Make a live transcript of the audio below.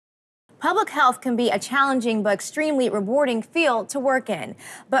Public health can be a challenging but extremely rewarding field to work in.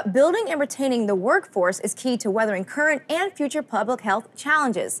 But building and retaining the workforce is key to weathering current and future public health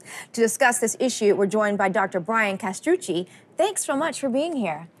challenges. To discuss this issue, we're joined by Dr. Brian Castrucci. Thanks so much for being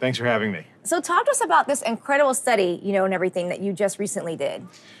here. Thanks for having me. So talk to us about this incredible study, and everything that you just recently did.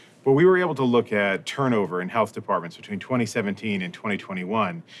 Well, we were able to look at turnover in health departments between 2017 and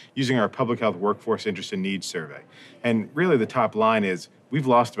 2021 using our Public Health Workforce Interest and Needs Survey. And really the top line is we've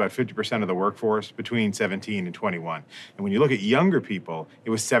lost about 50% of the workforce between 17 and 21. And when you look at younger people, it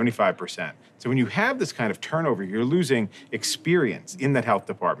was 75%. So when you have this kind of turnover, you're losing experience in that health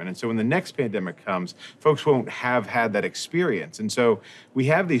department. And so when the next pandemic comes, folks won't have had that experience. And so we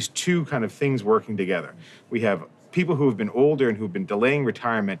have these two kind of things working together. We have people who have been older and who've been delaying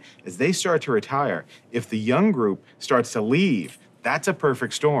retirement. As they start to retire, if the young group starts to leave, that's a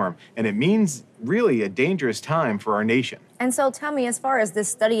perfect storm, and it means really a dangerous time for our nation. And so tell me, as far as this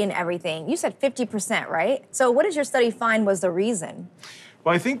study and everything, you said 50%, right? So what did your study find was the reason?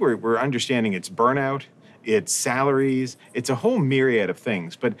 Well, I think we're understanding it's burnout, it's salaries, it's a whole myriad of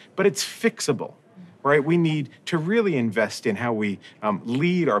things, but it's fixable. Right? We need to really invest in how we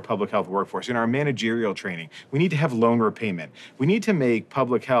lead our public health workforce, in our managerial training. We need to have loan repayment. We need to make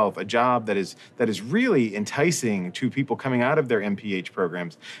public health a job that is really enticing to people coming out of their MPH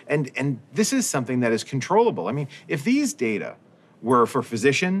programs. And this is something that is controllable. I mean, if these data were for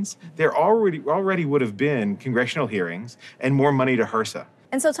physicians, there already would have been congressional hearings and more money to HRSA.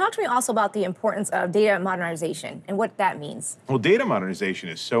 And so talk to me also about the importance of data modernization and what that means. Well, data modernization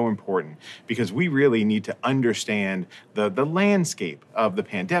is so important because we really need to understand the landscape of the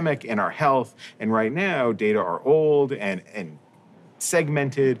pandemic and our health. And right now, data are old and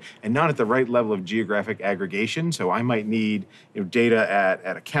segmented and not at the right level of geographic aggregation. So I might need data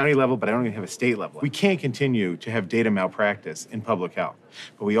at a county level, but I don't even have a state level. We can't continue to have data malpractice in public health.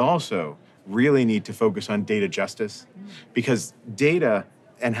 But we also really need to focus on data justice because data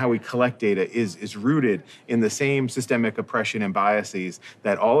and how we collect data is rooted in the same systemic oppression and biases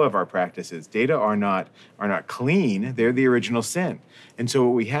that all of our practices. Data are not clean, they're the original sin. And so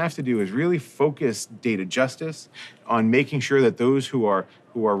what we have to do is really focus data justice on making sure that those who are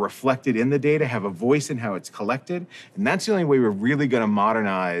reflected in the data have a voice in how it's collected. And that's the only way we're really gonna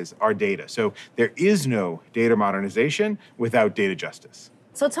modernize our data. So there is no data modernization without data justice.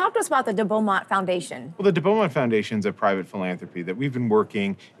 So talk to us about the Beaumont Foundation. Well, the Beaumont Foundation is a private philanthropy that we've been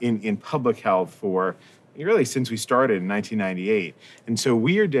working in public health for really since we started in 1998. And so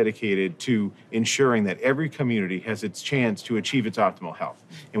we are dedicated to ensuring that every community has its chance to achieve its optimal health.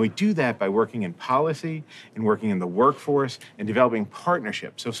 And we do that by working in policy and working in the workforce and developing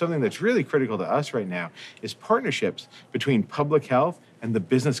partnerships. So something that's really critical to us right now is partnerships between public health and the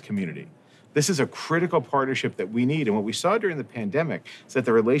business community. This is a critical partnership that we need. And what we saw during the pandemic is that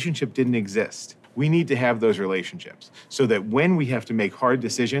the relationship didn't exist. We need to have those relationships so that when we have to make hard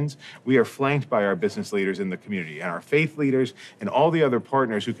decisions, we are flanked by our business leaders in the community and our faith leaders and all the other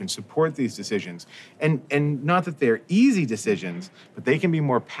partners who can support these decisions. And not that they're easy decisions, but they can be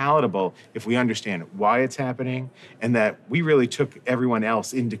more palatable if we understand why it's happening and that we really took everyone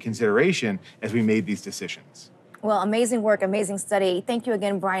else into consideration as we made these decisions. Well, amazing work, amazing study. Thank you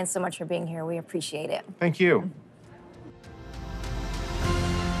again, Brian, so much for being here. We appreciate it. Thank you.